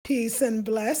Peace and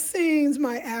blessings,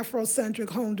 my Afrocentric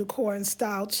home decor and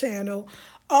style channel.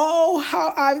 Oh,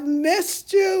 how I've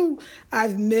missed you.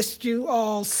 I've missed you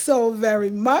all so very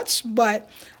much, but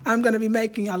I'm going to be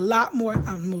making a lot more,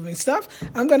 I'm moving stuff.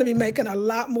 I'm going to be making a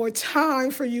lot more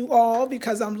time for you all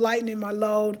because I'm lightening my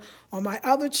load on my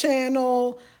other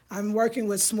channel. I'm working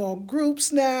with small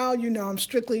groups now. You know, I'm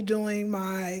strictly doing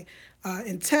my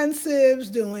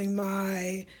intensives, doing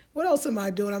my, what else am I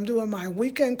doing? I'm doing my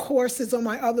weekend courses on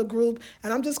my other group,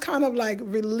 and I'm just kind of like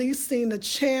releasing the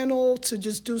channel to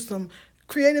just do some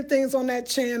creative things on that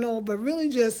channel, but really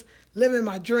just living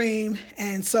my dream.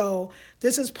 And so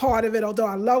this is part of it. Although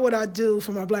I love what I do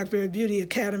for my Blackberry Beauty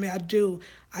Academy, I do.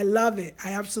 I love it.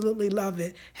 I absolutely love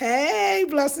it. Hey,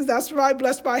 blessings. That's right.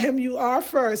 Blessed by him you are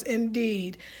first,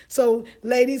 indeed. So,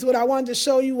 ladies, what I wanted to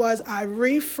show you was I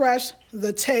refreshed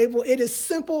the table. It is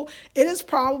simple. It is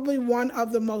probably one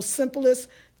of the most simplest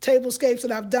tablescapes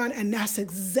that I've done, and that's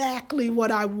exactly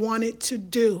what I wanted to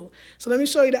do. So let me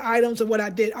show you the items of what I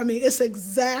did. I mean, it's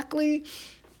exactly,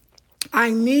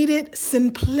 I needed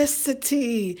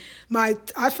simplicity.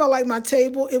 I felt like my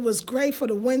table, it was great for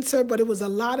the winter, but it was a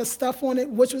lot of stuff on it,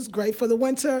 which was great for the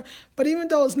winter. But even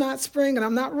though it's not spring, and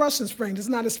I'm not rushing spring, it's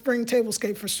not a spring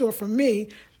tablescape for sure for me,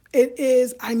 it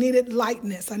is, I needed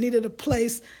lightness. I needed a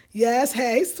place, yes,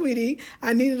 hey, sweetie.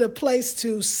 I needed a place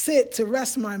to sit, to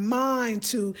rest my mind,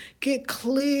 to get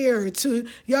clear, to,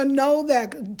 y'all know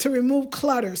that, to remove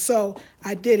clutter. So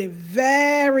I did it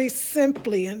very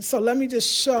simply. And so let me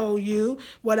just show you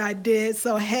what I did.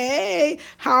 So, hey,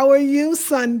 how are you,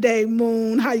 Sunday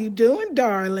Moon? How you doing,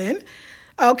 darling?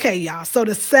 Okay, y'all. So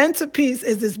the centerpiece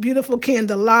is this beautiful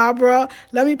candelabra.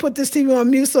 Let me put this TV on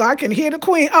mute so I can hear the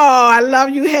queen. Oh, I love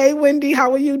you. Hey, Wendy.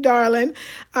 How are you, darling?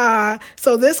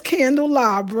 So this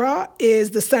candelabra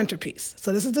is the centerpiece.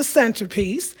 So this is the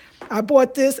centerpiece. I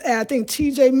bought this at, I think,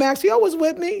 TJ Maxx. Y'all was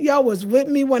with me? Y'all was with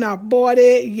me when I bought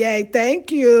it. Yay,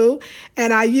 thank you.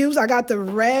 And I got the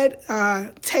red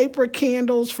taper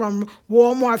candles from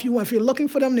Walmart. If you're looking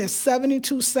for them, they're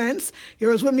 72 cents. You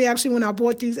was with me actually when I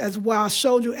bought these as well. I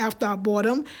showed you after I bought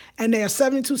them. And they are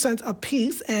 72 cents a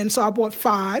piece. And so I bought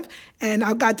 5. And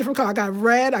I got different colors. I got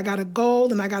red, I got a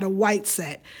gold, and I got a white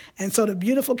set. And so the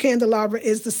beautiful candelabra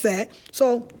is the set.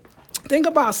 So think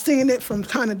about seeing it from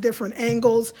kind of different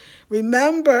angles.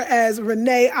 Remember, as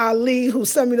Renee Ali, who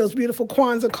sent me those beautiful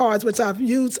Kwanzaa cards, which I've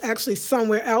used actually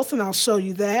somewhere else, and I'll show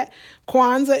you that.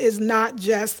 Kwanzaa is not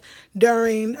just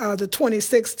during the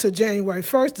 26th to January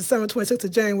 1st, December 26th to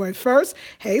January 1st.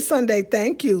 Hey, Sunday,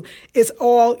 thank you. It's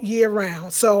all year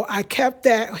round. So I kept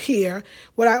that here.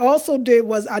 What I also did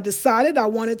was I decided I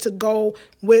wanted to go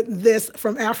with this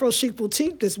from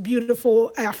AfroChicBoutique, this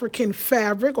beautiful African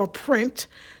fabric or print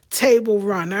table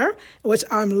runner, which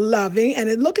I'm loving. And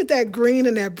then look at that green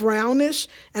and that brownish.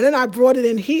 And then I brought it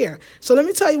in here. So let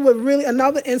me tell you what really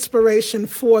another inspiration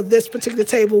for this particular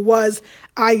table was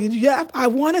I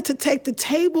wanted to take the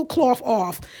tablecloth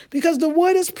off because the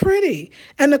wood is pretty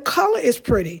and the color is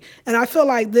pretty. And I feel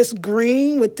like this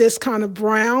green with this kind of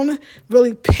brown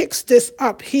really picks this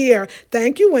up here.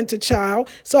 Thank you, Winter Child.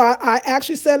 So I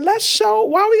actually said, let's show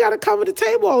why we got to cover the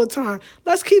table all the time.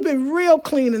 Let's keep it real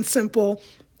clean and simple.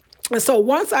 And so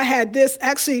once I had this,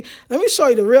 actually, let me show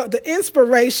you the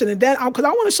inspiration, and then because I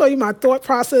want to show you my thought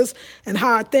process and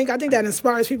how I think. I think that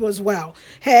inspires people as well.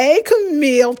 Hey,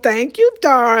 Camille, thank you,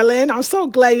 darling. I'm so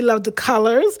glad you love the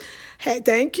colors. Hey,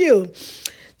 thank you.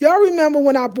 Y'all remember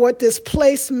when I bought this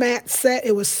placemat set?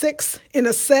 It was 6 in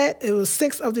a set. It was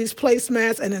 6 of these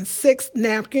placemats and then 6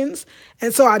 napkins.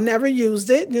 And so I never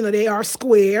used it. You know, they are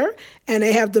square and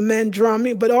they have the men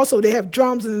drumming, but also they have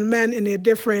drums and the men in their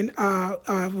different,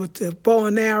 with the bow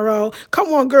and arrow.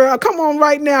 Come on, girl. Come on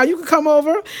right now. You can come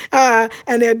over. And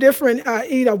they're different,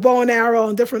 bow and arrow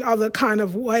and different other kind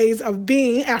of ways of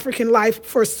being African life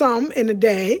for some in the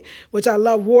day, which I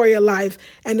love warrior life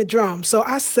and the drum. So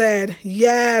I said,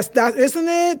 yes, that isn't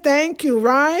it? Thank you,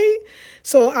 right?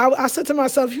 So I said to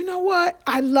myself, you know what?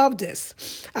 I love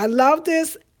this. I love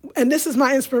this. And this is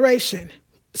my inspiration.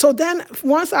 So then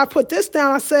once I put this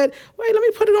down, I said, wait, let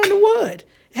me put it on the wood.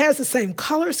 It has the same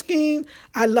color scheme.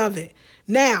 I love it.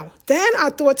 Now, then I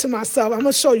thought to myself, I'm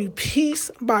going to show you piece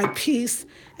by piece.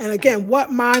 And again,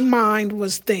 what my mind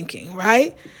was thinking,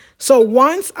 right? So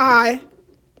once I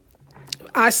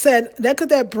said, look at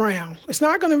that brown. It's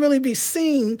not going to really be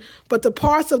seen, but the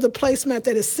parts of the placemat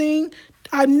that is seen,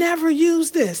 I never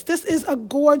used this. This is a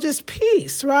gorgeous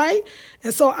piece, right?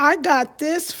 And so I got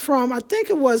this from, I think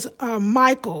it was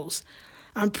Michael's.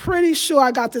 I'm pretty sure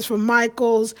I got this from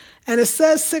Michael's. And it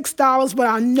says $6, but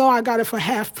I know I got it for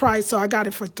half price, so I got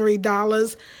it for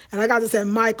 $3. And I got this at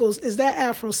Michael's. Is that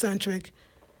Afrocentric?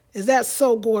 Is that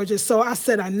so gorgeous? So I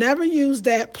said I never used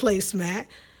that placemat.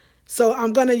 So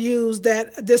I'm going to use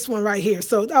this one right here.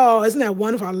 So, oh, isn't that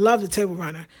wonderful? I love the table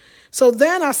runner. So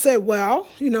then I said, well,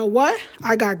 you know what?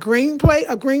 I got a green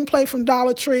plate from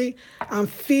Dollar Tree. I'm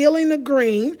feeling the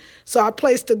green. So I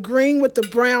placed the green with the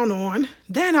brown on.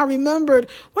 Then I remembered,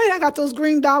 wait, I got those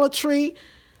green Dollar Tree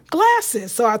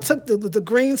glasses. So I took the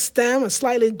green stem, a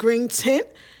slightly green tint,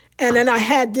 and then I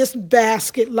had this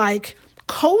basket like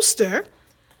coaster.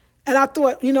 And I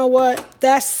thought, you know what?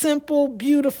 That's simple,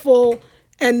 beautiful.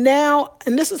 And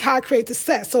this is how I create the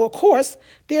set. So, of course,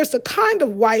 there's the kind of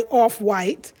white,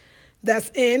 off-white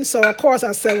that's in. So, of course,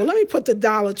 I said, well, let me put the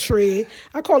Dollar Tree.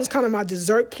 I call this kind of my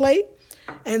dessert plate.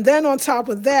 And then on top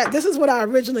of that, this is what I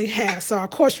originally had. So,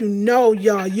 of course,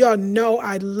 y'all know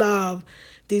I love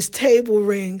these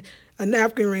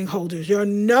napkin ring holders. Y'all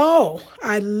know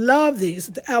I love these.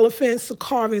 The elephants, the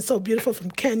carving, so beautiful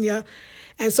from Kenya.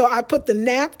 And so I put the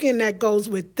napkin that goes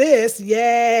with this.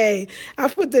 Yay. I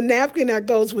put the napkin that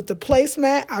goes with the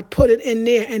placemat. I put it in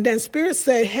there. And then Spirit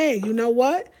said, hey, you know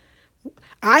what?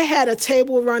 I had a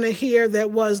table runner here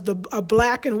that was a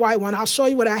black and white one. I'll show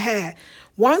you what I had.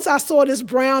 Once I saw this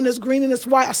brown, this green, and this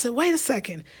white, I said, wait a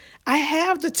second. I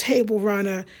have the table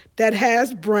runner that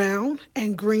has brown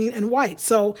and green and white.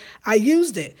 So I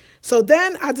used it. So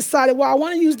then I decided, well, I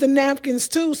want to use the napkins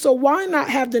too. So why not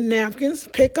have the napkins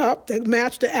pick up that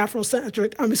match the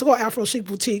Afrocentric? It's called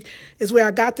AfroChicBoutique is where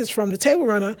I got this from, the table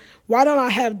runner. Why don't I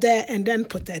have that and then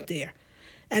put that there?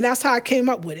 And that's how I came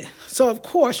up with it. So, of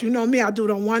course, you know me, I do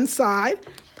it on one side.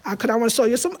 I want to show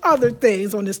you some other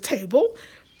things on this table.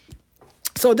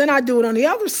 So then I do it on the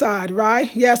other side, right?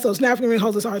 Yes, those napkin ring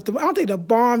holders aren't they the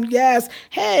bomb? Yes.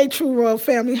 Hey, True Royal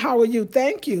family, how are you?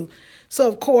 Thank you. So,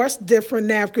 of course, different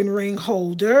napkin ring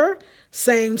holder,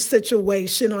 same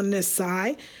situation on this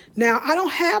side. Now, I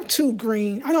don't have two more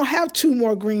green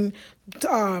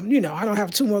I don't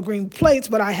have two more green plates,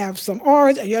 but I have some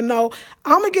orange. And I'm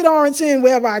going to get orange in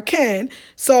wherever I can.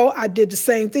 So I did the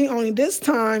same thing, only this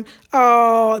time.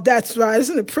 Oh, that's right.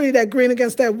 Isn't it pretty, that green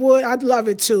against that wood? I'd love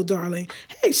it too, darling.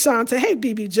 Hey, Shanta. Hey,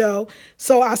 BB Joe.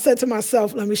 So I said to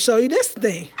myself, let me show you this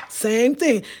thing. Same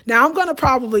thing. Now, I'm going to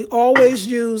probably always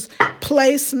use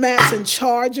placemats and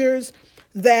chargers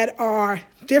that are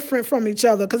different from each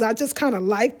other because I just kind of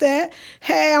like that.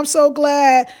 Hey, I'm so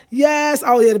glad. Yes.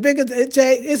 Oh, yeah.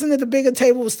 Isn't it the bigger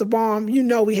table was the bomb?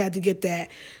 We had to get that.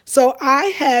 So I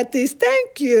had these.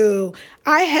 Thank you.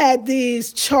 I had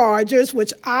these chargers,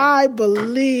 which I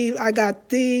believe I got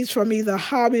these from either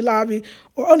Hobby Lobby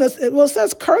or it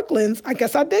says Kirkland's. I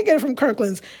guess I did get it from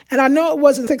Kirkland's. And I know it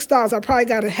wasn't $6. I probably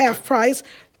got it half price,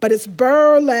 but it's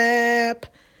burlap.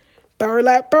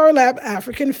 Burlap,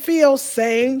 African feel,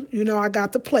 same. I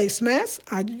got the placemats.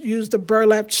 I used the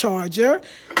burlap charger.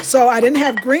 So I didn't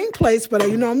have green plates, but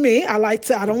you know me, I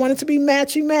don't want it to be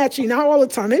matchy, not all the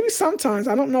time. Maybe sometimes,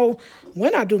 I don't know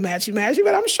when I do matchy,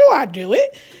 but I'm sure I do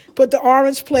it. Put the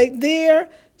orange plate there,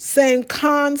 same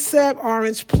concept,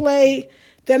 orange plate.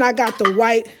 Then I got the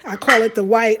white, I call it I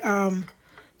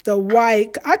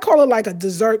call it like a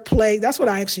dessert plate. That's what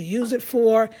I actually use it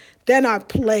for. Then I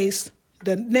placed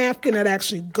the napkin that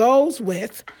actually goes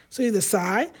with, so either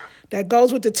side, that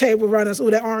goes with the table runners.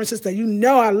 Oh, that orange sister,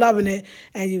 I'm loving it.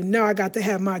 And I got to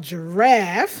have my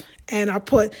giraffe. And I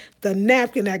put the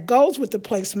napkin that goes with the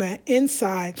placemat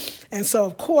inside. And so,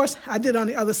 of course, I did on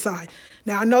the other side.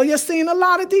 Now, I know you're seeing a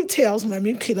lot of details. Let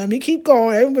me keep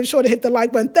going. Everybody sure to hit the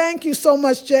like button. Thank you so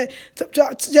much, Jay.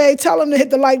 Jay, tell them to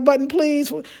hit the like button,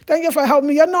 please. Thank you for helping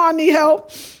me. I need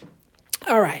help.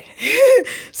 All right.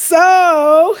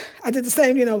 So I did the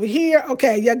same over here.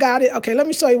 Okay, you got it. Okay, let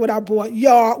me show you what I bought.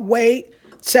 Y'all, wait.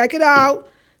 Check it out.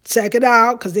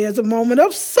 Because there's a moment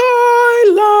of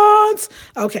silence.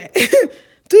 Okay.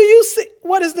 Do you see?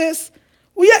 What is this?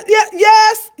 Well,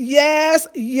 yes.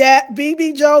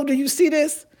 BB Joe, do you see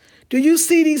this? Do you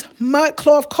see these mud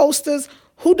cloth coasters?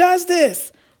 Who does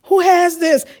this? Who has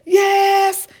this?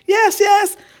 Yes.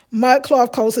 Mud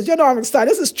cloth coasters. I'm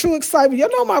excited. This is true excitement.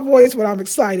 My voice when I'm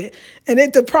excited. And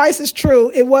the price is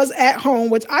true. It was at home,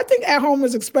 which I think at home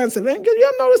is expensive. And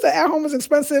y'all notice that at home is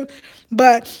expensive?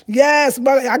 But yes,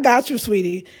 but I got you,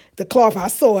 sweetie. The cloth, I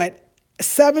saw it.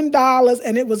 $7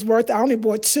 and it was worth it. I only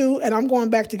bought two and I'm going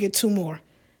back to get two more.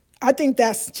 I think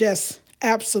that's just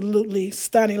absolutely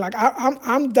stunning. Like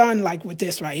I'm done like with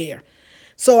this right here.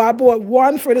 So I bought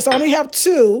one for this. I only have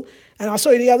two. And I'll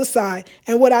show you the other side.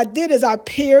 And what I did is I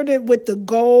paired it with the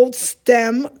gold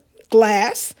stem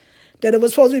glass, that it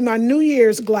was supposed to be my New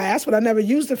Year's glass, but I never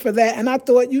used it for that. And I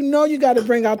thought, you got to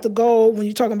bring out the gold when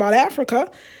you're talking about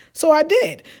Africa. So I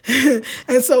did.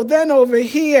 And so then over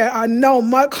here, I know,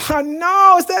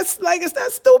 is that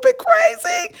stupid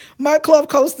crazy? Mud club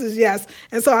coasters, yes.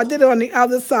 And so I did it on the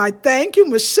other side. Thank you,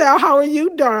 Michelle. How are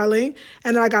you, darling?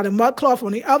 And then I got a mud cloth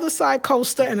on the other side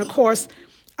coaster. And of course,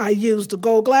 I used the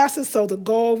gold glasses, so the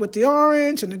gold with the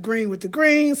orange and the green with the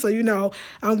green. So,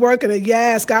 I'm working it.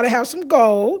 Yes, got to have some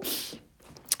gold.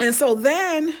 And so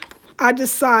then I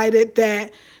decided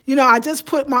that, I just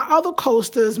put my other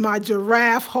coasters, my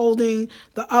giraffe holding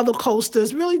the other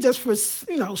coasters, really just for,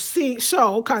 see,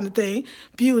 show kind of thing,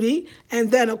 beauty.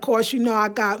 And then, of course, I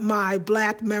got my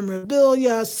black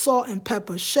memorabilia, salt and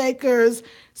pepper shakers.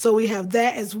 So we have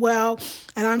that as well.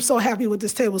 And I'm so happy with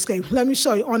this tablescape. Let me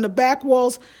show you. On the back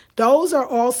walls, those are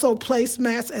also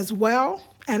placemats as well.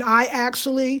 And I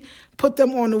actually put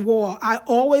them on the wall. I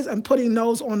always am putting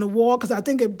those on the wall because I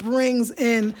think it brings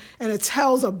in and it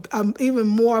tells even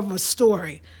more of a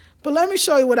story. But let me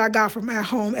show you what I got from at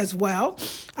home as well.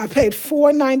 I paid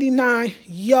 $4.99.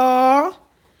 Y'all,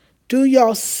 do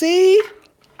y'all see?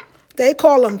 They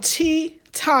call them tea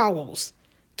towels.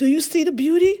 Do you see the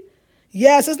beauty?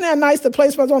 Yes, isn't that nice? The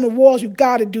placemats on the walls, you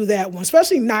got to do that one,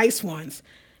 especially nice ones.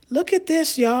 Look at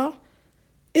this, y'all.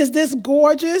 Is this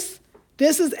gorgeous?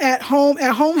 This is at home.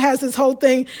 At home has this whole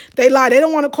thing. They lie. They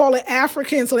don't want to call it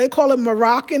African, so they call it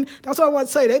Moroccan. That's what I want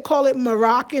to say. They call it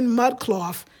Moroccan mud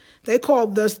cloth. They call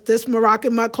this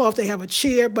Moroccan mud cloth. They have a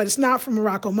cheer, but it's not from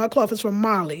Morocco. Mud cloth is from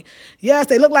Mali. Yes,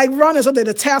 they look like runners, so that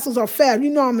the tassels are fab.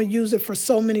 I'm going to use it for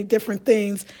so many different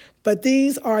things. But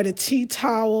these are the tea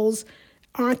towels.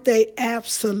 Aren't they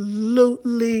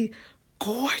absolutely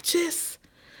gorgeous?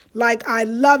 Like, I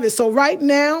love it. So right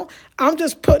now, I'm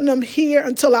just putting them here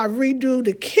until I redo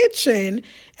the kitchen,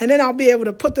 and then I'll be able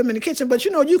to put them in the kitchen. But,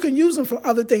 you can use them for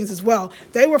other things as well.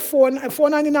 They were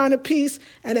 $4.99 a piece.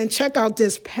 And then check out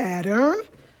this pattern.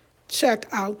 Check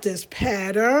out this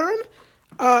pattern.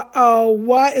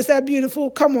 What? Is that beautiful?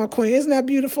 Come on, Queen. Isn't that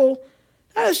beautiful?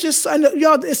 That's just,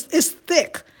 y'all, it's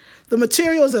thick. The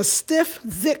material is a stiff,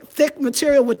 thick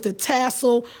material with the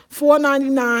tassel.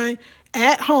 $4.99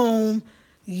 at home.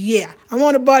 Yeah, I'm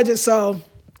on a budget, so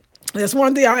there's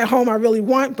one thing at home I really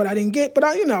want, but I didn't get, but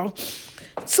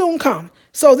soon come.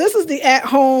 So this is the at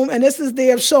home, and this is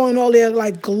them showing all their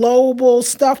like global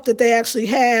stuff that they actually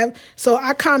have. So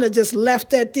I kind of just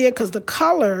left that there because the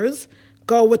colors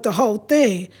go with the whole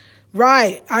thing.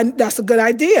 Right, that's a good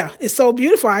idea. It's so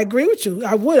beautiful. I agree with you.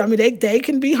 I would. I mean, they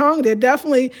can be hung. They're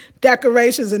definitely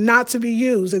decorations and not to be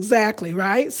used. Exactly,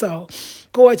 right? So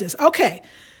gorgeous. Okay.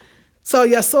 So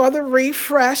you saw the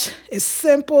refresh. It's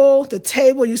simple. The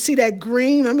table, you see that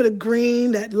green? Remember the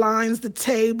green that lines the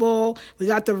table? We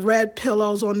got the red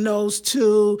pillows on those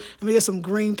too. Let me get some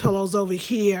green pillows over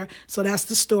here. So that's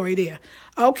the story there.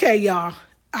 Okay, y'all.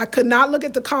 I could not look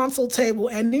at the console table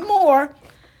anymore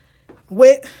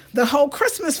with the whole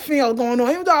Christmas feel going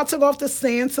on. Even though I took off the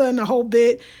Santa and the whole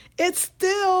bit, it's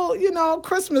still,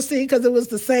 Christmassy because it was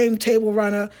the same table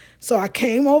runner. So I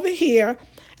came over here.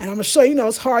 And I'm going to show you,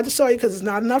 it's hard to show you because there's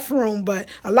not enough room, but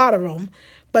a lot of room.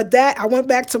 But I went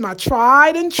back to my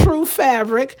tried and true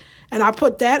fabric, and I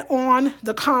put that on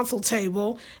the console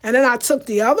table. And then I took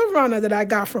the other runner that I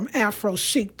got from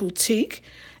AfroChicBoutique,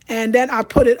 and then I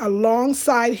put it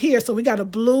alongside here. So we got a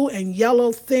blue and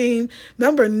yellow theme.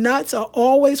 Remember, nuts are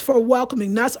always for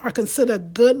welcoming. Nuts are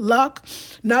considered good luck.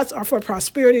 Nuts are for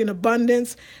prosperity and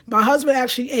abundance. My husband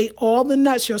actually ate all the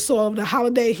nuts you saw over the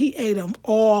holiday. He ate them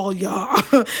all, y'all.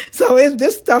 So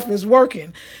this stuff is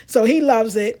working. So he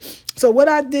loves it. So what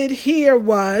I did here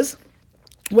was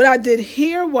I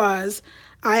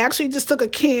actually just took a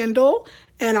candle.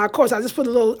 And of course, I just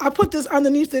I put this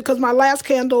underneath it because my last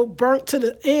candle burnt to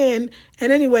the end.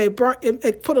 And anyway,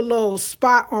 it put a little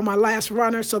spot on my last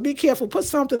runner. So be careful. Put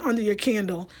something under your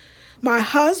candle. My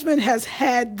husband has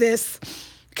had this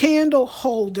candle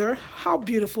holder. How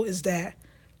beautiful is that?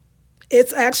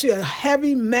 It's actually a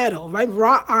heavy metal, right?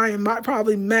 Wrought iron,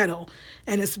 probably metal.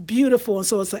 And it's beautiful. And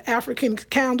so it's an African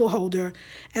candle holder.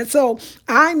 And so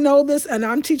I know this, and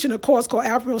I'm teaching a course called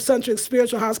Afrocentric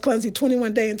Spiritual House Cleansing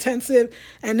 21-day intensive.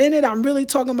 And in it, I'm really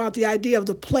talking about the idea of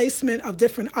the placement of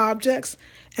different objects.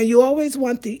 And you always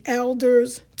want the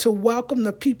elders to welcome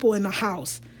the people in the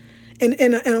house.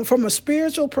 And from a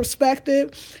spiritual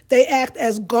perspective, they act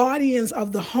as guardians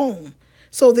of the home.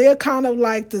 So they're kind of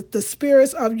like the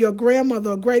spirits of your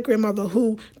grandmother or great-grandmother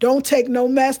who don't take no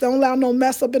mess, don't allow no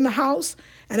mess up in the house,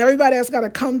 and everybody that's got to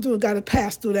come through, got to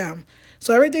pass through them.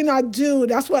 So everything I do,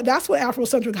 that's what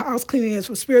Afrocentric house cleaning is,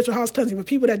 for spiritual house cleansing. For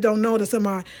people that don't know this, on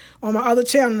my other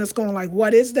channel that's going like,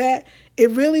 what is that?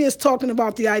 It really is talking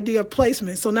about the idea of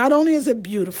placement. So not only is it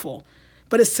beautiful,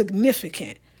 but it's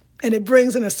significant. and it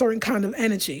brings in a certain kind of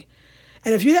energy.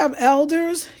 And if you have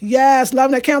elders, yes,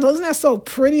 loving that candle. Isn't that so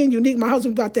pretty and unique? My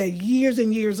husband got that years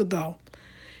and years ago.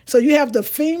 So you have the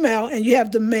female and you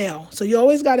have the male. So you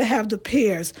always got to have the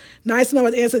pairs. Nice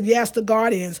enough to answer yes, the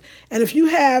guardians. And if you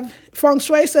have, feng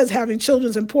shui says having children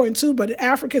is important too, but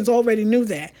Africans already knew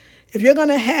that. If you're going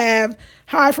to have,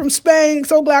 hi from Spain,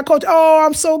 so glad, coach. Oh,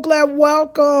 I'm so glad.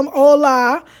 Welcome.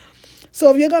 Hola. So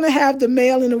if you're going to have the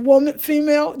male and the woman,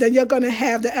 female, then you're going to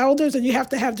have the elders and you have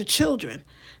to have the children.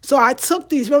 So I took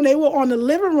these, remember they were on the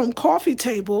living room coffee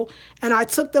table, and I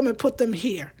took them and put them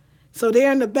here. So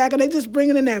they're in the back, and they just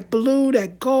bringing in that blue,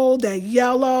 that gold, that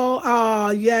yellow. Oh,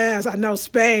 yes, I know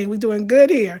Spain. We're doing good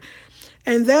here.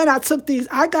 And then I took these,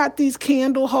 I got these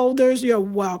candle holders. You're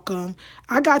welcome.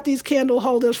 I got these candle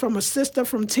holders from a sister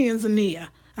from Tanzania,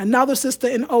 another sister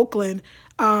in Oakland.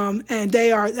 And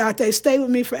they stay with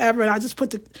me forever. And I just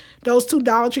put those two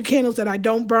Dollar Tree candles that I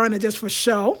don't burn are just for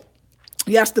show.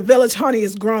 Yes, the village honey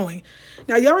is growing.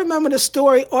 Now, y'all remember the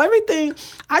story or everything.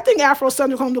 I think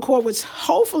Afrocentric home decor, which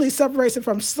hopefully separates it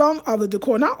from some other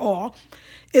decor, not all,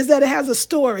 is that it has a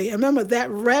story. And remember,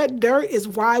 that red dirt is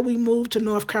why we moved to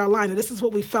North Carolina. This is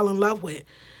what we fell in love with.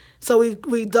 So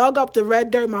we dug up the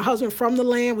red dirt, my husband from the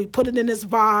land, we put it in this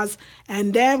vase.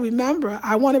 And then remember,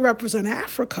 I want to represent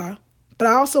Africa, but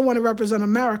I also want to represent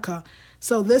America.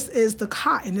 So this is the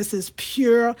cotton. This is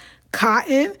pure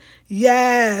cotton.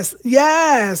 Yes,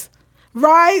 yes.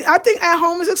 Right? I think at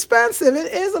home is expensive.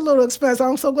 It is a little expensive.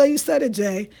 I'm so glad you said it,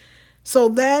 Jay. So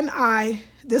then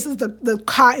this is the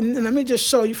cotton, and let me just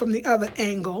show you from the other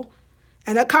angle.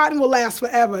 And that cotton will last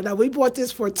forever. Now, we bought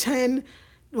this for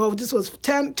this was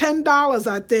 $10,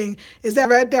 I think. Is that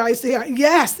red dirt? I see her.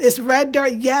 Yes, it's red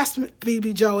dirt. Yes,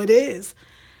 BB Joe, it is.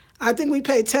 I think we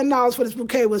paid $10 for this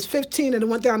bouquet. It was 15 and it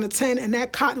went down to 10, and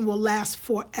that cotton will last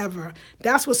forever.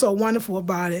 That's what's so wonderful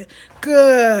about it.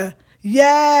 Good.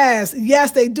 Yes,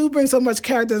 yes, they do bring so much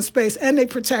character and space, and they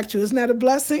protect you. Isn't that a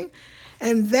blessing?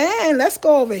 And then let's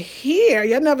go over here.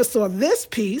 You never saw this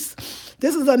piece.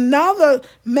 This is another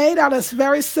made out of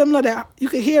very similar that you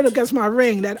can hear it against my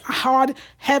ring, that hard,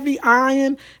 heavy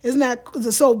iron. Isn't that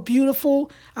so beautiful?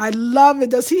 I love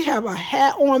it. Does he have a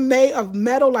hat on made of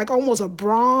metal, like almost a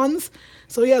bronze?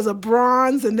 So he has a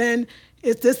bronze, and then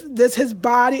it's this his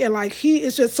body, and like he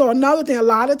is just so another thing. A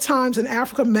lot of times in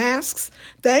Africa, masks.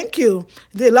 Thank you.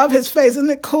 They love his face. Isn't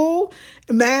it cool?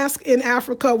 Mask in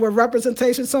Africa were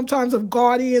representation sometimes of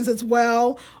guardians as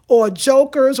well, or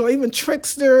jokers, or even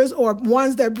tricksters, or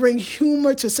ones that bring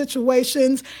humor to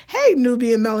situations. Hey,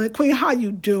 Nubian Melanin Queen, how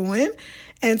you doing?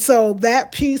 And so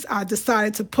that piece I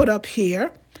decided to put up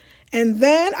here. And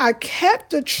then I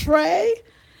kept the tray.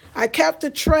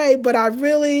 But I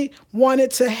really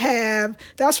wanted to have,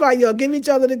 that's right, y'all, give each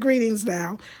other the greetings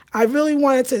now. I really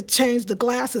wanted to change the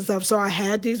glasses up. So I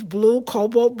had these blue,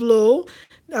 cobalt blue,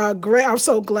 gray. I'm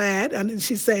so glad. And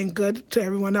she's saying good to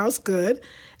everyone else, good.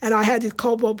 And I had these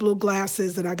cobalt blue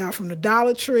glasses that I got from the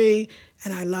Dollar Tree,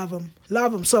 and I love them,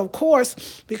 love them. So, of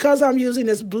course, because I'm using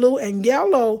this blue and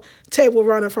yellow table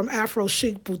runner from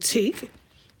AfroChicBoutique,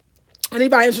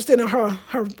 anybody interested in her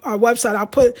website, I'll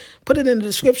put it in the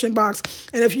description box.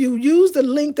 And if you use the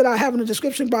link that I have in the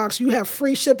description box, you have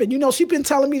free shipping. You know, she's been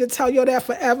telling me to tell you that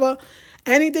forever.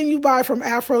 Anything you buy from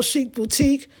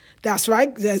AfroChicBoutique, that's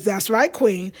right, that's right,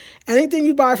 Queen. Anything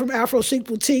you buy from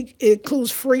AfroChicBoutique, it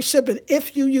includes free shipping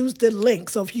if you use the link.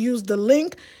 So if you use the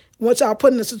link, which I'll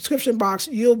put in the subscription box,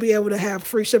 you'll be able to have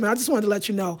free shipping. I just wanted to let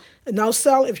you know. No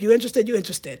sell. If you're interested, you're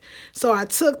interested. So I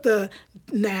took the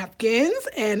napkins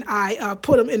and I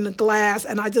put them in the glass.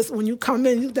 And I just, when you come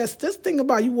in, that's this thing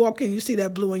about you walk in, you see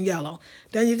that blue and yellow.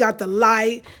 Then you got the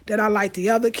light. Then I light the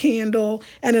other candle.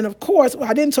 And then, of course,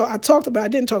 I didn't talk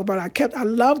about it. I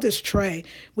love this tray.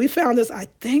 We found this, I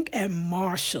think, at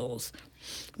Marshall's.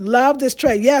 Love this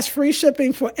tray. Yes, free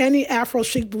shipping for any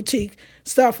AfroChicBoutique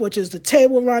stuff, which is the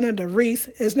table runner, the wreath.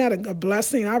 Isn't that a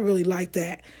blessing? I really like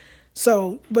that.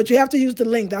 So, but you have to use the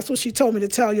link. That's what she told me to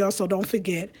tell y'all, so don't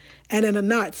forget. And then the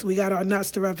nuts. We got our nuts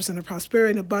to represent the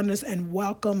prosperity and abundance and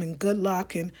welcome and good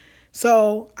luck. And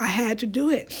so I had to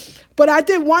do it. But I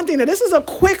did one thing. Now, this is a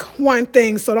quick one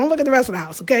thing, so don't look at the rest of the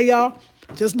house, okay, y'all?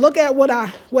 Just look at what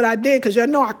I did, because y'all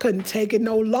know I couldn't take it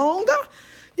no longer.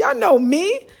 Y'all know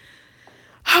me.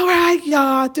 All right,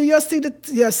 y'all. Do y'all see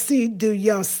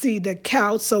the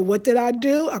couch? So what did I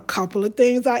do? A couple of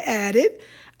things I added.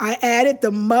 I added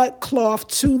the mud cloth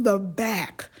to the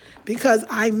back because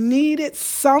I needed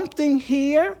something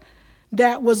here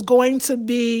that was going to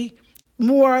be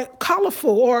more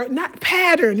colorful or not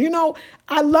pattern. You know,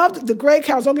 I loved the gray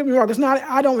couch. Don't get me wrong. It's not,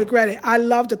 I don't regret it. I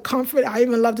love the comfort. I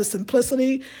even love the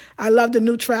simplicity. I love the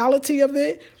neutrality of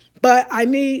it. but I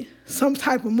need some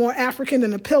type of more African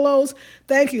than the pillows.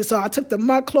 Thank you. So I took the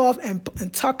mud cloth and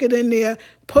tuck it in there,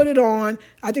 put it on.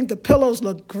 I think the pillows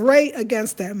look great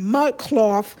against that mud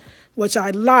cloth, which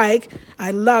I like.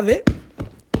 I love it.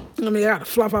 I mean, I gotta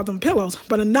fluff out them pillows.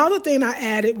 But another thing I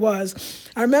added was,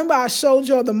 I remember I showed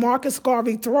you the Marcus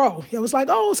Garvey throw. It was like,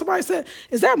 oh, somebody said,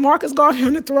 is that Marcus Garvey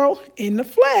on the throw? In the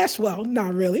flesh. Well,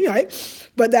 not really, right?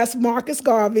 But that's Marcus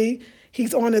Garvey.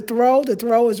 He's on the throw. The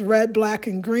throw is red, black,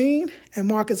 and green, and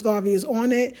Marcus Garvey is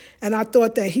on it. And I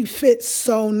thought that he fits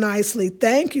so nicely.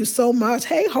 Thank you so much.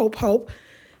 Hey, Hope, Hope.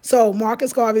 So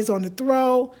Marcus Garvey's on the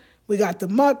throw. We got the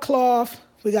mud cloth.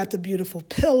 We got the beautiful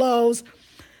pillows.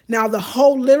 Now, the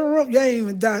whole living room, you ain't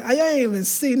even done. I ain't even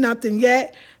see nothing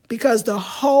yet because the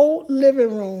whole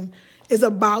living room is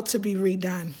about to be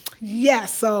redone.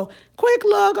 Yes, so quick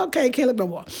look. Okay, can't look no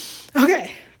more.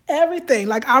 Okay, everything.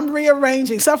 Like I'm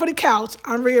rearranging, except for the couch,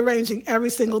 I'm rearranging every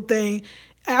single thing.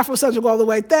 Afrocentric all the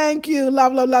way. Thank you.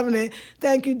 Loving it.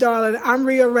 Thank you, darling. I'm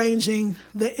rearranging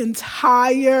the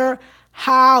entire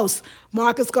house.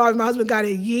 Marcus Garvey, my husband, got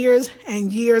it years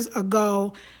and years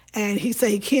ago. And he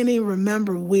said he can't even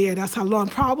remember where. That's how long.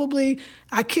 Probably,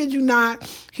 I kid you not,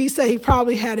 he said he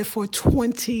probably had it for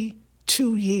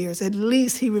 22 years. At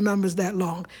least he remembers that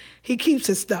long. He keeps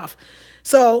his stuff.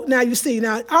 So now you see,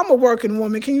 now I'm a working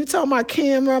woman. Can you tell my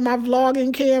camera, my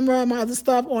vlogging camera, my other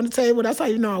stuff on the table? That's how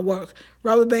you know I work.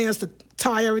 Rubber bands to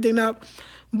tie everything up.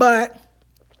 But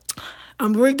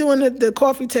I'm redoing the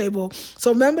coffee table.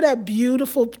 So remember that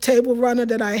beautiful table runner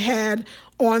that I had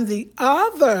on the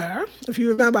other, if you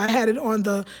remember, I had it on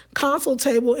the console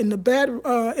table in the bed,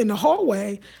 in the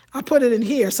hallway. I put it in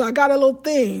here. So I got a little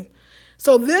theme.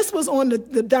 So this was on the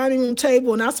dining room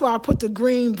table, and that's why I put the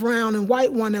green, brown, and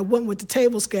white one that went with the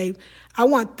tablescape. I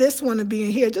want this one to be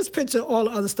in here. Just picture all the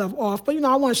other stuff off. But,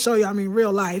 I want to show you,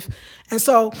 real life. And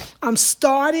so I'm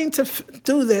starting to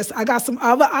do this. I got some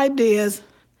other ideas.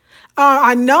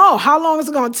 I know. How long is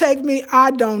it going to take me?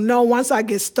 I don't know. Once I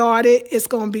get started, it's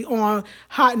going to be on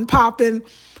hot and popping.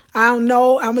 I don't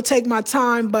know. I'm gonna take my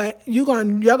time, but you're gonna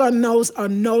know.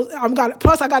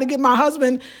 Plus, I got to get my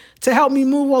husband to help me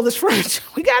move all this furniture.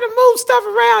 We got to move stuff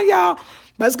around, y'all.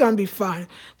 But it's gonna be fun.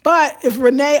 But if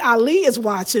Renee Ali is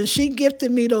watching, she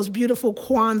gifted me those beautiful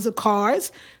Kwanzaa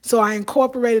cards. So I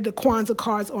incorporated the Kwanzaa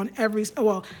cards on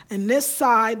and this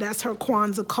side, that's her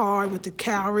Kwanzaa card with the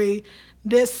cowrie.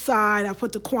 This side, I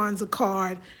put the Kwanzaa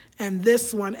card, and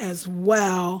this one as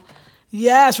well.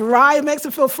 Yes, Ryan makes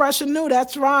it feel fresh and new.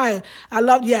 That's right.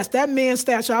 That man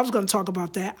statue. I was going to talk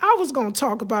about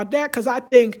that. Because I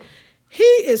think he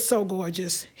is so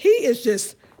gorgeous. He is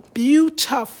just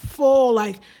beautiful,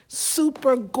 like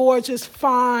super gorgeous,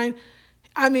 fine.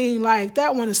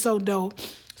 That one is so dope.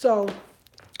 So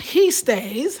he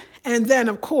stays. And then,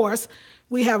 of course,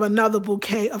 we have another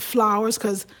bouquet of flowers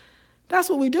because that's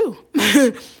what we do.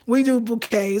 We do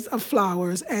bouquets of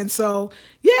flowers. And so,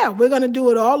 we're going to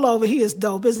do it all over. He is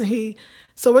dope, isn't he?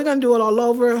 So we're going to do it all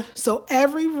over. So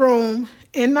every room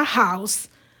in the house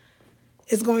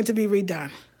is going to be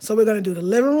redone. So we're going to do the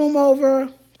living room over.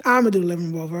 I'm going to do the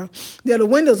living room over. Yeah, the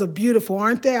windows are beautiful,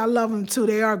 aren't they? I love them too.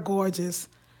 They are gorgeous.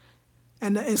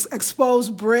 And the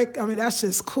exposed brick, that's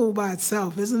just cool by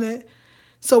itself, isn't it?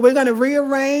 So we're going to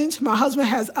rearrange. My husband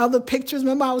has other pictures.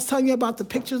 Remember I was telling you about the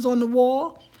pictures on the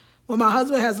wall? Well, my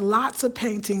husband has lots of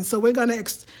paintings. So we're going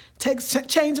to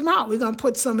change them out. We're going to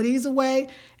put some of these away,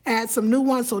 add some new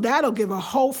ones. So that'll give a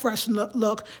whole fresh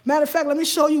look. Matter of fact, let me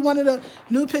show you one of the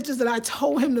new pictures that I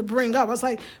told him to bring up. I was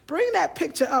like, bring that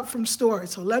picture up from storage.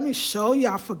 So let me show you.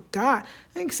 I forgot.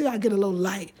 I think, see, I get a little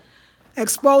light.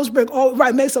 Exposed brick. Oh,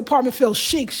 right. Makes apartment feel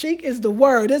chic. Chic is the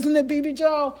word, isn't it, BB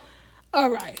Joe? All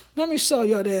right, let me show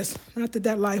you this. Not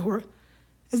that light work.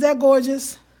 Is that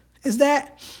gorgeous?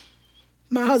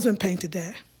 My husband painted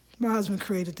that. My husband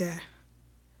created that.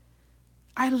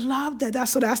 I love that.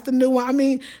 That's the new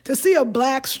one. To see a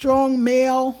black, strong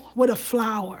male with a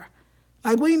flower.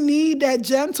 Like, we need that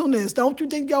gentleness. Don't you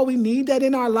think, we need that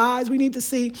in our lives? We need to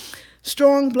see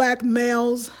strong black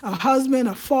males, a husband,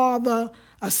 a father,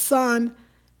 a son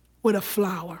with a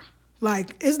flower.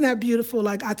 Like, isn't that beautiful?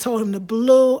 Like, I told him the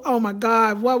blue. Oh, my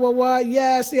God. What?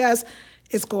 Yes.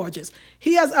 It's gorgeous.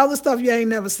 He has other stuff you ain't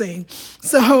never seen.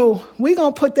 So we're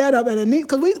going to put that up underneath.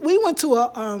 Because we went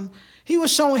to he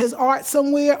was showing his art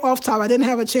somewhere off top. I didn't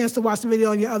have a chance to watch the video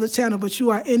on your other channel, but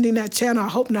you are ending that channel. I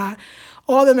hope not.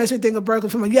 All that makes me think of Berkeley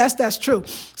from Yes, that's true.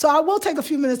 So I will take a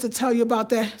few minutes to tell you about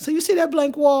that. So you see that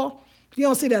blank wall? You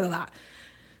don't see that a lot.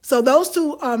 So those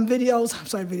two videos,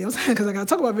 because I got to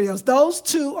talk about videos. Those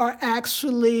two are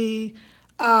actually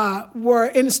were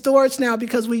in storage now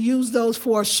because we used those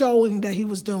for a showing that he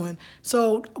was doing.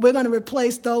 So we're going to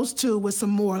replace those two with some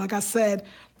more. Like I said,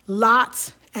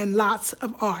 lots and lots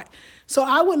of art. So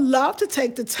I would love to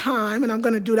take the time, and I'm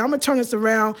going to do that. I'm going to turn this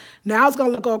around. Now it's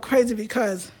going to look all crazy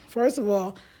because, first of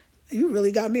all, you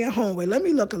really got me at home. Wait, let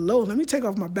me look alone. Let me take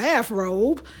off my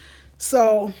bathrobe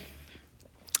so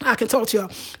I can talk to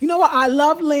y'all. You know what? I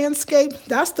love landscape.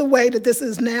 That's the way that this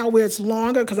is now, where it's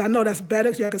longer, because I know that's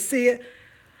better so y'all can see it.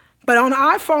 But on the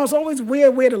iPhone, it's always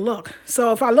weird where to look.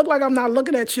 So if I look like I'm not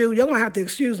looking at you, you're going to have to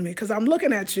excuse me because I'm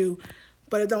looking at you,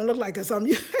 but it don't look like it. So I'm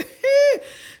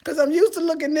because I'm used to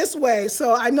looking this way.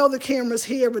 So I know the camera's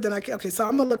here, but then okay, so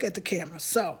I'm going to look at the camera.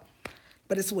 So,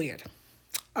 but it's weird.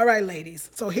 All right, ladies.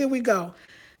 So here we go.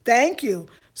 Thank you.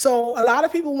 So a lot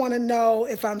of people want to know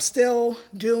if I'm still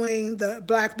doing the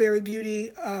Blackberry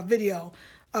Beauty video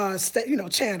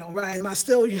channel, right? Am I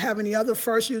still, you have any other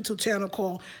first YouTube channel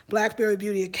called Blackberry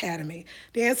Beauty Academy?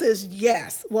 The answer is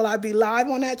yes. Will I be live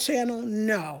on that channel?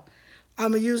 No.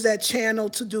 I'm gonna use that channel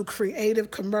to do creative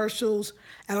commercials,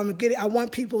 and I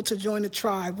want people to join the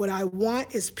tribe. What I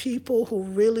want is people who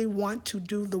really want to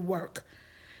do the work.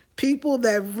 People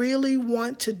that really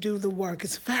want to do the work.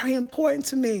 It's very important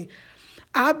to me.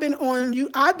 I've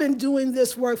been doing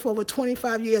this work for over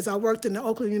 25 years. I worked in the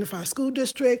Oakland Unified School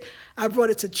District. I brought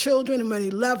it to children at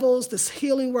many levels, this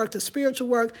healing work, the spiritual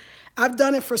work. I've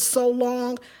done it for so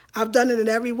long. I've done it in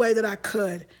every way that I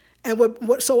could. And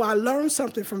so I learned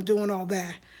something from doing all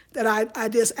that,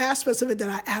 there's aspects of it that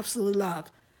I absolutely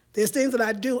love. There's things that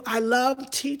I do. I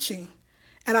love teaching.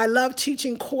 And I love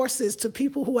teaching courses to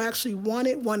people who actually want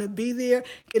to be there,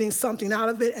 getting something out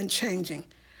of it and changing.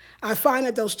 I find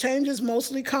that those changes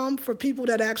mostly come for people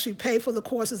that actually pay for the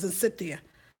courses and sit there.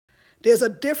 There's a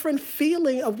different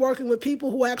feeling of working with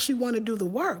people who actually want to do the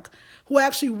work, who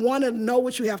actually want to know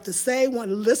what you have to say, want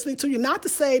to listen to you. Not to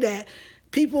say that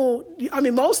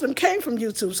most of them came from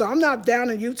YouTube, so I'm not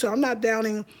downing YouTube.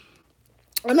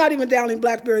 I'm not even downing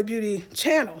Blackberry Beauty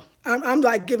channel. I'm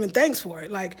like giving thanks for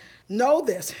it. Like, know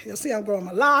this. You'll see I'm growing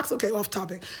my locks. Okay, off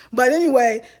topic. But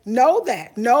anyway, know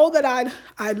that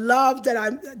I love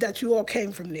that you all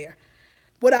came from there.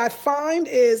 What I find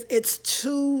is it's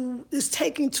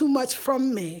taking too much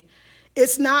from me.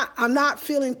 I'm not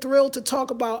feeling thrilled to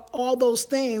talk about all those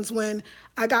things when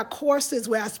I got courses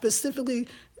where I specifically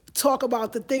talk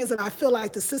about the things that I feel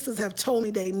like the sisters have told me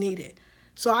they needed.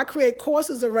 So I create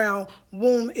courses around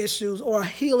womb issues or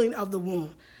healing of the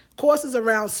womb, courses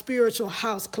around spiritual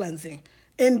house cleansing,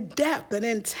 in depth and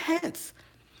intense.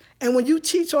 And when you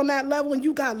teach on that level and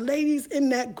you got ladies in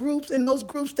those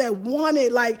groups that want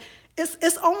it, like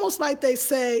it's almost like they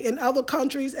say in other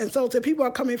countries, and so to people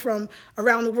are coming from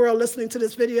around the world listening to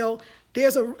this video,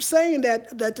 there's a saying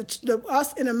that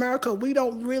us in America, we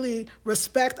don't really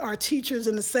respect our teachers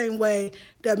in the same way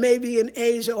that maybe in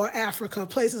Asia or Africa,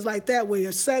 places like that, where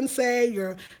your sensei,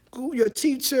 your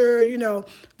teacher,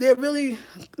 they're really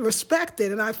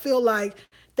respected. And I feel like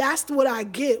that's what I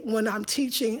get when I'm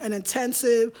teaching an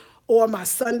intensive or my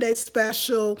Sunday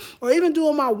special or even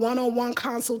doing my one-on-one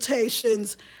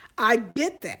consultations. I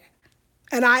get that.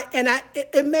 And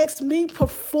it makes me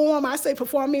perform. I say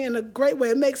performing in a great way.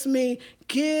 It makes me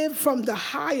give from the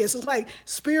highest. It's like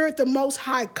Spirit, the Most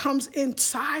High, comes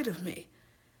inside of me.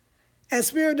 And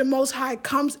Spirit, the Most High,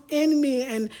 comes in me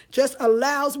and just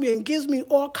allows me and gives me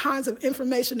all kinds of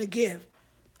information to give.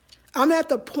 I'm at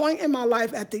the point in my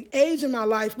life, at the age in my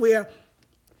life where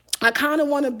I kind of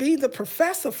want to be the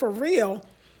professor for real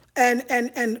and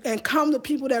come to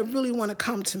people that really want to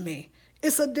come to me.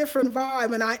 It's a different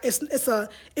vibe, and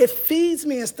it feeds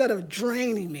me instead of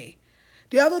draining me.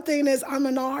 The other thing is I'm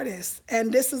an artist,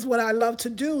 and this is what I love to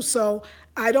do, so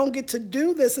I don't get to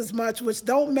do this as much, which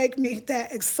don't make me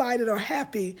that excited or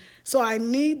happy. So I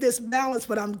need this balance,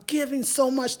 but I'm giving so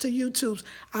much to YouTube.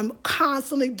 I'm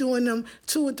constantly doing them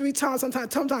 2 or 3 times,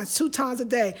 sometimes 2 times a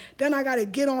day. Then I got to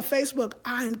get on Facebook.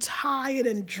 I'm tired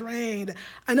and drained.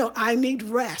 I know I need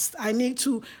rest. I need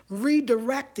to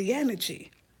redirect the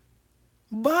energy.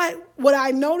 But what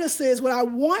I notice is, what I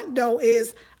want though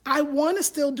is, I want to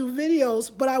still do videos,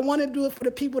 but I want to do it for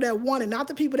the people that want it, not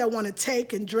the people that want to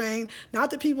take and drain, not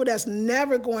the people that's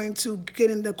never going to get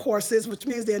into courses, which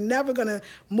means they're never going to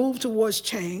move towards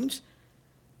change.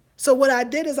 So what I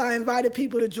did is I invited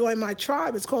people to join my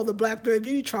tribe. It's called the Blackberry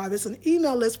Beauty Tribe. It's an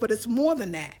email list, but it's more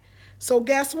than that. So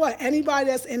guess what? Anybody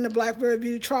that's in the Blackberry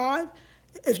Beauty Tribe,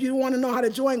 if you want to know how to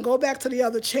join, go back to the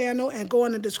other channel and go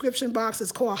in the description box.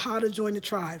 It's called How to Join the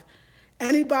Tribe.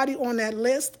 Anybody on that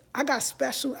list, I'm going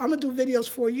to do videos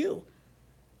for you.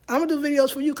 I'm gonna do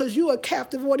videos for you because you're a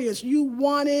captive audience. You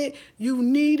want it, you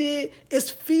need it, it's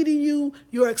feeding you,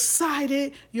 you're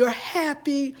excited, you're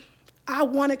happy. I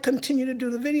want to continue to do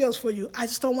the videos for you. I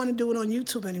just don't want to do it on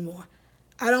YouTube anymore.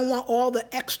 I don't want all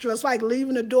the extras, like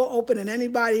leaving the door open and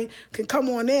anybody can come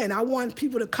on in. I want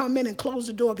people to come in and close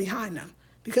the door behind them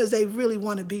because they really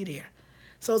want to be there.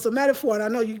 So it's a metaphor, and I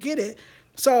know you get it.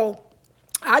 So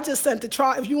I just sent the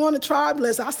tribe. If you want a tribe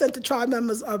list, I sent the tribe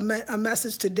members a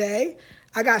message today.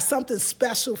 I got something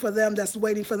special for them that's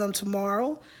waiting for them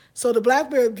tomorrow. So the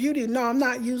Blackberry Beauty, no, I'm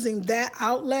not using that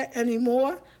outlet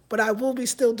anymore, but I will be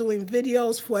still doing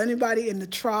videos for anybody in the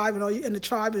tribe, and the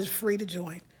tribe is free to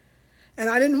join. And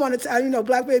I didn't want to,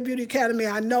 Blackberry Beauty Academy,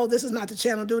 I know this is not the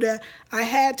channel to do that. I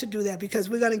had to do that because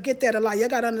we're going to get that a lot. You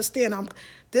got to understand,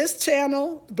 this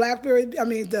channel, the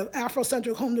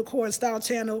Afrocentric Home Decor and Style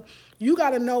channel, you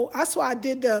got to know, that's why I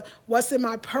did the What's in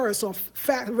My Purse or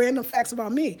random facts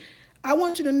about me. I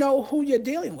want you to know who you're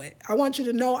dealing with. I want you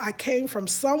to know I came from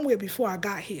somewhere before I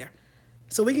got here.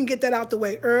 So we can get that out the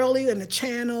way early in the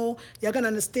channel. You're going to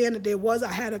understand that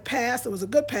I had a past. It was a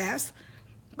good past.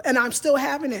 And I'm still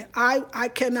having it. I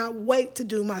cannot wait to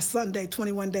do my Sunday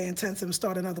 21-day intensive and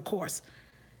start another course.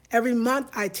 Every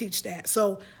month I teach that.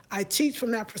 So I teach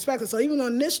from that perspective. So even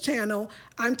on this channel,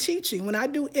 I'm teaching. When I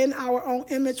do In Our Own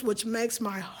Image, which makes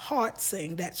my heart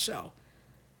sing, that show,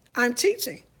 I'm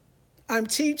teaching. I'm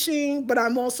teaching, but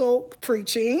I'm also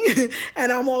preaching,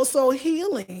 and I'm also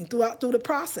healing through the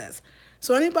process.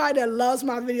 So anybody that loves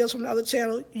my videos from the other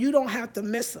channel, you don't have to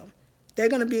miss them. They're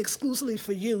going to be exclusively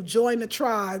for you. Join the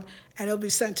tribe, and it'll be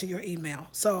sent to your email.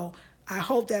 So I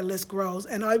hope that list grows.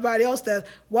 And everybody else that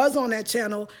was on that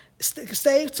channel,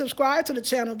 stay subscribed to the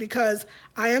channel because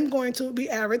I am going to be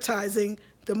advertising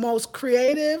the most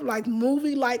creative, like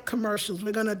movie-like commercials.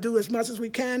 We're going to do as much as we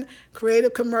can,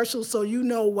 creative commercials, so you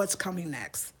know what's coming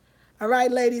next. All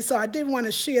right, ladies, so I did want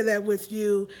to share that with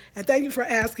you, and thank you for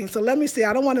asking. So let me see.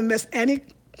 I don't want to miss any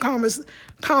comments,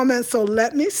 so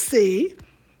let me see.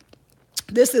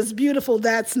 This is beautiful.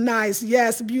 That's nice.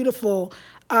 Yes, beautiful.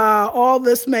 All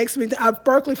this makes me,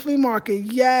 Berkeley Flea Market.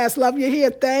 Yes, love you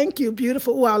here. Thank you.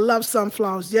 Beautiful. Oh, I love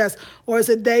sunflowers. Yes. Or is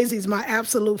it daisies? My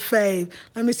absolute fave.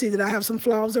 Let me see. Did I have some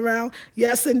flowers around?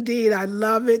 Yes, indeed. I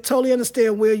love it. Totally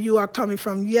understand where you are coming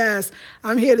from. Yes.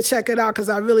 I'm here to check it out because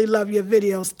I really love your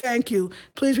videos. Thank you.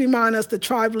 Please remind us the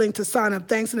tribe link to sign up.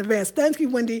 Thanks in advance. Thank you,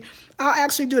 Wendy. I'll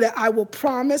actually do that. I will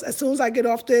promise as soon as I get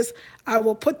off this, I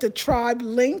will put the tribe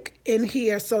link in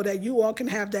here so that you all can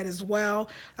have that as well.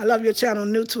 I love your channel,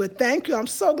 new to it. Thank you. I'm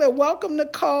so glad. Welcome,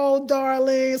 Nicole,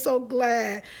 darling. So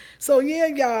glad. So yeah,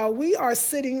 y'all, we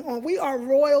are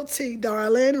royalty,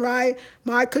 darling, right?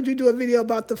 Could you do a video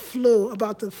about the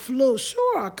flu?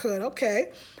 Sure, I could.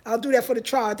 Okay. I'll do that for the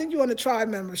tribe. I think you want the tribe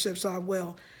membership, so I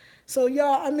will. So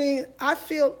y'all,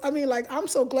 I'm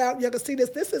so glad y'all can see this.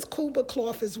 This is Kuba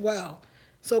cloth as well.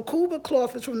 So Kuba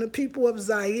cloth is from the people of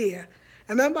Zaire.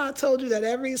 And remember I told you that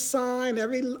every sign,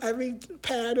 every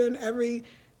pattern, every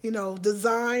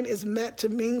design is meant to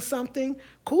mean something.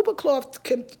 Kuba cloth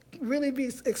can really be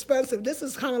expensive. This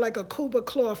is kind of like a Kuba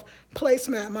cloth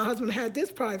placemat. My husband had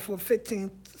this probably for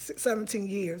 15, 17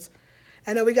 years.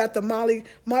 And then we got the Mali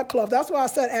mud cloth. That's why I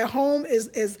said at home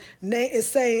is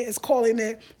calling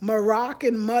it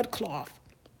Moroccan mud cloth.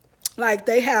 Like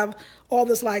they have all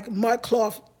this like mud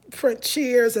cloth print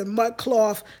cheers and mud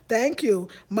cloth. Thank you,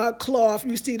 mud cloth.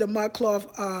 You see the mud cloth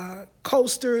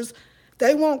coasters.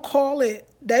 They won't call it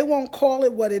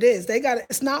what it is.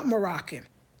 It's not Moroccan.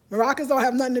 Moroccans don't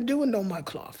have nothing to do with no mud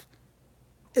cloth.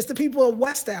 It's the people of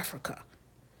West Africa.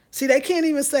 See, they can't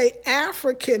even say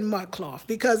African mud cloth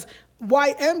because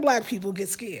white and black people get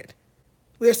scared.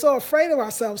 We're so afraid of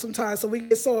ourselves sometimes, so we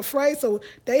get so afraid, so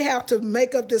they have to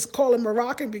make up this call it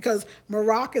Moroccan because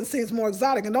Moroccan seems more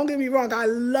exotic. And don't get me wrong, I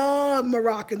love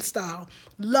Moroccan style,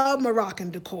 love Moroccan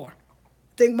decor.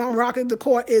 I think Moroccan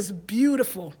decor is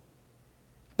beautiful.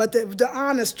 But the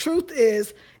honest truth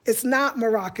is, it's not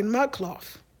Moroccan mud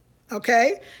cloth,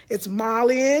 okay? It's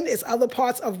Malian, it's other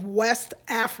parts of West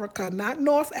Africa, not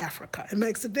North Africa. It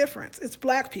makes a difference. It's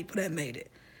black people that made it.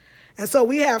 And so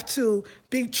we have to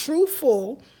be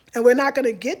truthful, and we're not going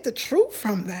to get the truth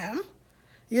from them.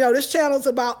 This channel is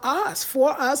about us,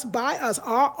 for us, by us,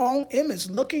 our own image,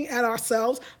 looking at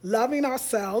ourselves, loving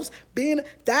ourselves,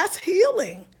 that's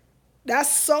healing.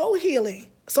 That's so healing.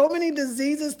 So many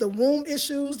diseases, the womb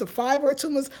issues, the fibroid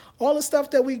tumors, all the stuff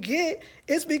that we get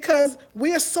is because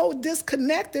we are so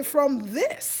disconnected from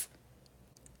this.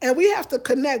 And we have to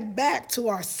connect back to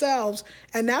ourselves,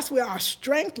 and that's where our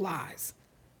strength lies.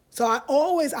 So I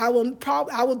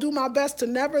will do my best to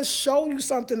never show you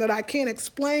something that I can't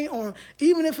explain on,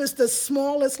 even if it's the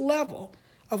smallest level.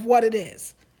 of what it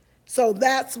is. So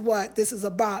that's what this is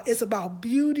about. It's about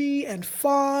beauty and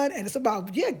fun, and it's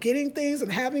about, yeah, getting things and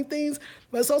having things,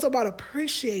 but it's also about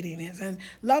appreciating it and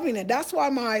loving it. That's why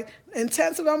my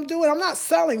intensive I'm doing, I'm not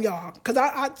selling y'all, because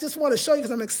I just want to show you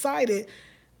because I'm excited.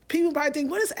 People might think,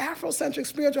 what is Afrocentric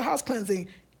spiritual house cleansing?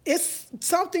 It's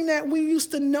something that we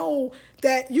used to know,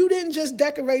 that you didn't just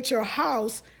decorate your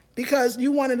house because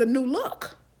you wanted a new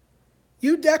look.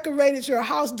 You decorated your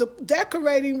house.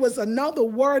 Decorating was another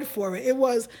word for it. It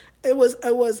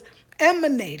was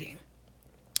emanating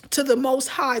to the Most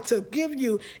High to give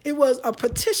you. It was a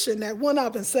petition that went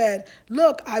up and said,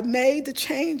 "Look, I made the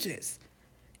changes."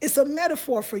 It's a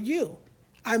metaphor for you.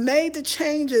 I made the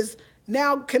changes.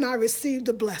 Now can I receive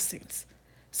the blessings?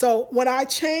 So when I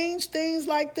change things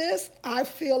like this, I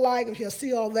feel like, if you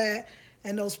see all that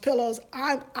and those pillows,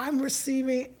 I'm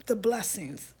receiving the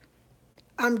blessings.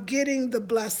 I'm getting the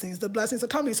blessings. The blessings are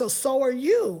coming. So are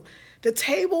you. The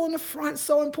table in the front,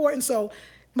 so important. So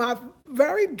my the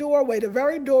very doorway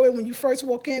when you first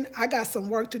walk in, I got some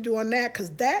work to do on that, because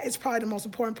that is probably the most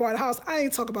important part of the house. I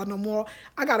ain't talk about no more.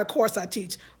 I got a course I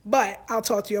teach, but I'll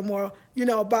talk to you more,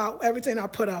 about everything I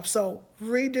put up. So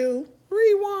redo,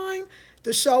 rewind.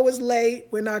 The show is late.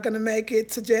 We're not going to make it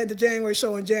to the January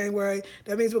show in January.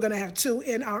 That means we're going to have 2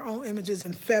 in our own images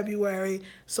in February.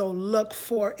 So look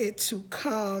for it to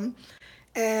come.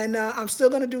 And I'm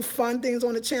still going to do fun things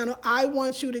on the channel. I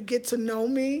want you to get to know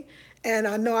me. And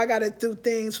I know I got to do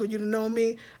things for you to know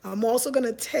me. I'm also going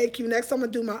to take you, next I'm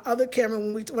going to do my other camera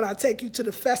when I take you to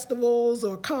the festivals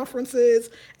or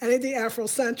conferences, anything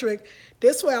Afrocentric.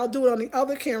 This way I'll do it on the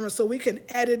other camera so we can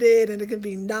edit it and it can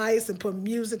be nice and put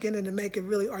music in it and make it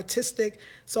really artistic.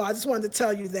 So I just wanted to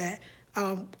tell you that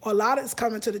a lot is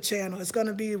coming to the channel. It's going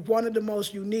to be one of the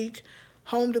most unique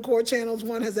home decor channels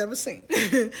one has ever seen.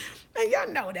 And y'all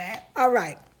know that. All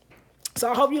right. So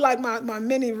I hope you like my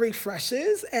mini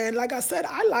refreshes. And like I said,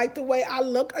 I like the way I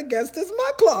look against this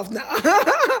mud cloth now.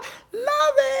 Love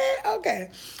it. Okay.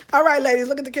 All right, ladies,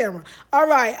 look at the camera. All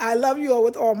right. I love you all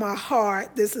with all my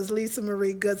heart. This is Lisa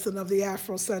Marie Goodson of the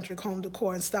Afrocentric Home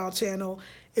Decor and Style channel.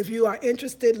 If you are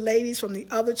interested, ladies from the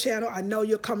other channel, I know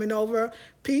you're coming over.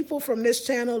 People from this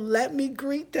channel, let me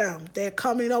greet them. They're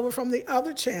coming over from the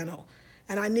other channel.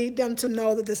 And I need them to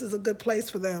know that this is a good place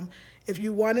for them. If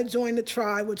you want to join the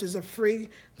tribe, which is a free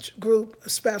group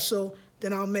special,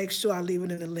 then I'll make sure I leave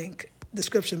it in the link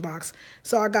description box.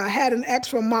 So had an ex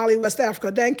from Mali, West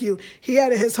Africa. Thank you. He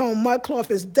had his home mud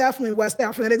cloth is definitely West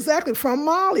African. Exactly, from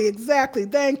Mali. Exactly.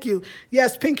 Thank you.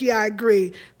 Yes, Pinky, I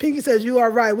agree. Pinky says, you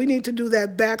are right. We need to do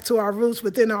that back to our roots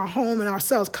within our home and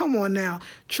ourselves. Come on now.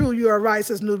 True, you are right,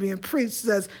 says Nubian Preach,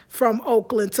 says from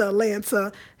Oakland to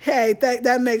Atlanta. Hey,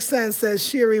 that makes sense, says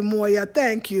Shiri Moya.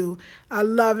 Thank you. I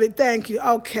love it. Thank you.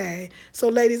 Okay. So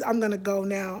ladies, I'm going to go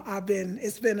now.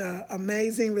 It's been an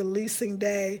amazing releasing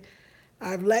day.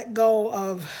 I've let go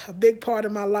of a big part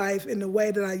of my life in the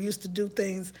way that I used to do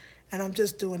things, and I'm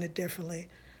just doing it differently.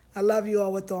 I love you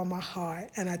all with all my heart,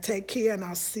 and I take care, and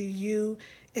I'll see you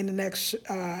in the next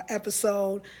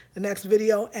episode, the next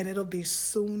video, and it'll be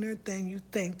sooner than you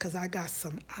think, because I got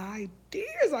some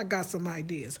ideas.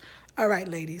 All right,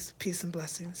 ladies, peace and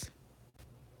blessings.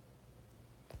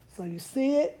 So you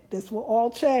see it? This will all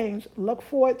change. Look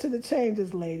forward to the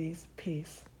changes, ladies.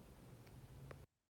 Peace.